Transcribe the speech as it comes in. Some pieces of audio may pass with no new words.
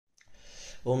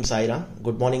Om Saira,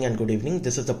 good morning and good evening.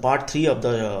 This is the part 3 of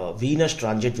the Venus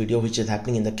transit video which is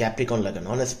happening in the Capricorn Lagan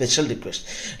on a special request.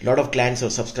 A lot of clients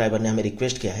or subscribers ने हमें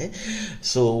request किया है.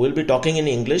 So we'll be talking in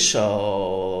English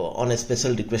on a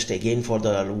special request again for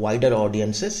the wider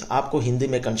audiences. आपको हिंदी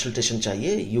में consultation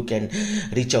चाहिए, you can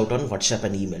reach out on WhatsApp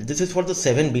and email. This is for the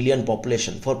 7 billion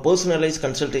population. For personalized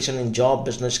consultation in job,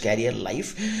 business, career,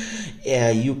 life,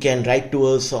 you can write to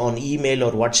us on email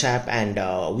or WhatsApp and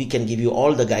we can give you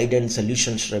all the guidance, solutions,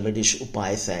 remedies,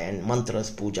 upayas and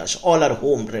mantras, pujas, all are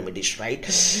home remedies, right?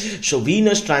 So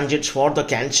Venus transits for the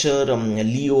Cancer,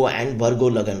 Leo and Virgo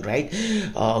Lagan, right?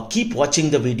 Keep watching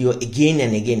the video again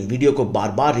and again. Video को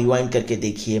बार बार rewind करके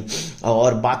देखिए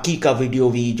और बाकी का video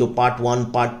भी जो part 1,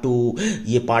 part 2,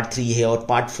 ये part 3 है और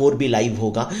पार्ट 4 भी लाइव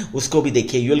होगा, उसको भी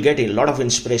देखिए. You will get a lot of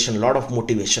inspiration, lot of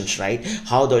motivations, right?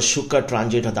 How the Shukra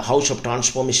transit or the house of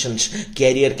transformations,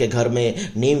 career के घर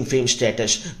में name, fame,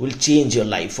 status will change your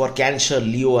life. For Cancer,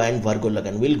 Leo and Virgo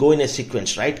Lagan, we'll go in a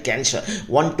sequence, right? Cancer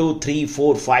 1, 2, 3,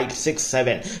 4, 5, 6,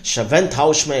 7. 7th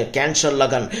house में Cancer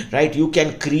Lagan, right? You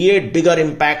can create bigger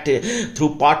impact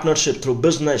through partnership, through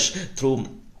business, through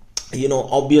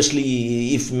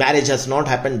obviously if marriage has not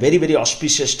happened, very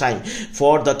auspicious time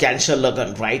for the Cancer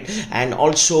Lagan, right? And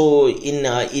also in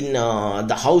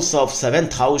the house of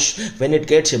 7th house, when it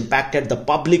gets impacted, the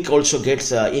public also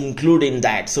gets included in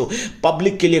that. So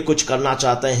public के लिए कुछ करना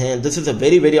चाहते हैं, this is a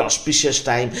very auspicious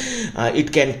time.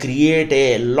 It can create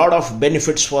a lot of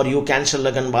benefits for you, Cancer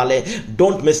Lagan वाले.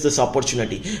 Don't miss this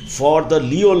opportunity. For the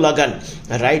Leo Lagan,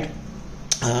 right?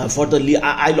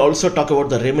 I'll also talk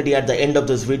about the remedy at the end of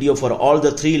this video for all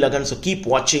the 3 Lagans, so keep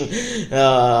watching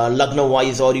Lagna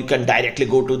wise, or you can directly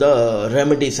go to the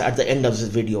remedies at the end of this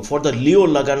video. For the Leo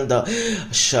Lagan, the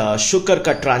Shukar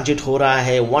का transit हो रहा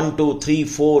है 1, 2, 3,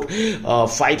 4,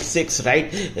 5, 6,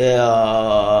 right?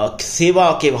 सेवा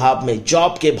के भाव में,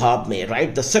 job के भाव में,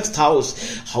 right? The 6th house,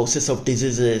 houses of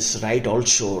diseases, right?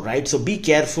 Also, right? So be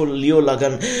careful, Leo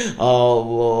Lagan,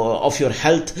 of your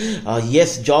health.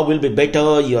 Yes, job will be better,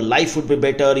 your life would be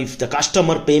better. If the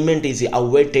customer payment is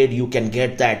awaited, you can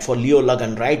get that for Leo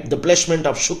Lagan, right? The placement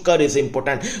of Shukar is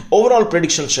important. Overall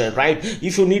prediction share, right?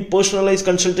 If you need personalized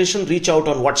consultation, reach out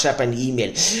on WhatsApp and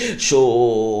email.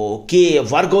 So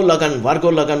Virgo Lagan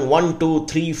 1, 2,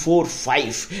 3, 4,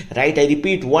 5, right? I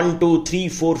repeat 1, 2, 3,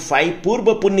 4, 5.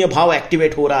 पूर्व पुण्य भाव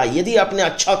activate हो रहा है. यदि आपने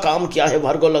अच्छा काम किया है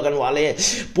Virgo Lagan वाले,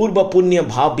 पूर्व पुण्य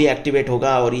भाव भी एक्टिवेट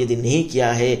होगा, और यदि नहीं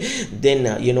किया है, then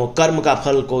कर्म का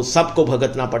फल को सबको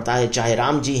भुगतना पड़ता है, चाहे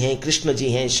राम जी हैं, कृष्ण जी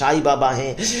हैं, साईं बाबा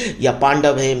हैं, या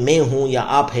पांडव हैं, मैं हूं या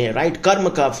आप हैं, राइट? कर्म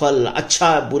का फल,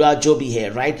 अच्छा बुरा जो भी है,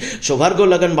 राइट? सो Virgo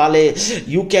Lagan वाले,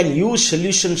 you can use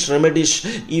solutions, remedies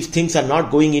if things are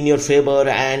not going in your favor,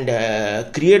 and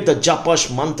create the japas,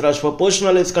 mantras. For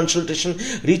personalized consultation,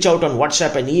 reach out on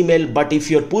WhatsApp and email. But if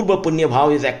your Purva Punya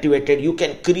Bhav is activated, you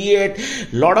can create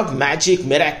lot of magic,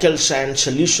 miracles and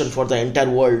solution for the entire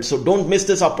world. So don't miss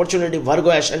this opportunity. Virgo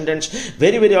ascendants,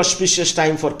 very auspicious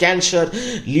time for Cancer,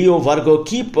 Leo, Virgo.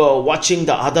 Keep watching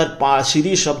the other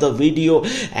series of the video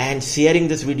and sharing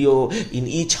this video in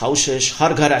each houses.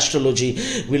 Har Ghar Astrology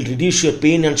will reduce your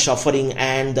pain and suffering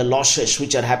and the losses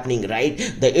which are happening, right?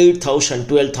 The 8th house and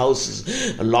 12th house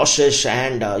losses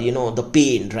and the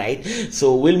pain, right?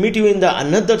 So we'll meet you in the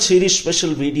another series special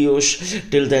videos.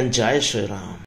 Till then, Jai Shri Ram.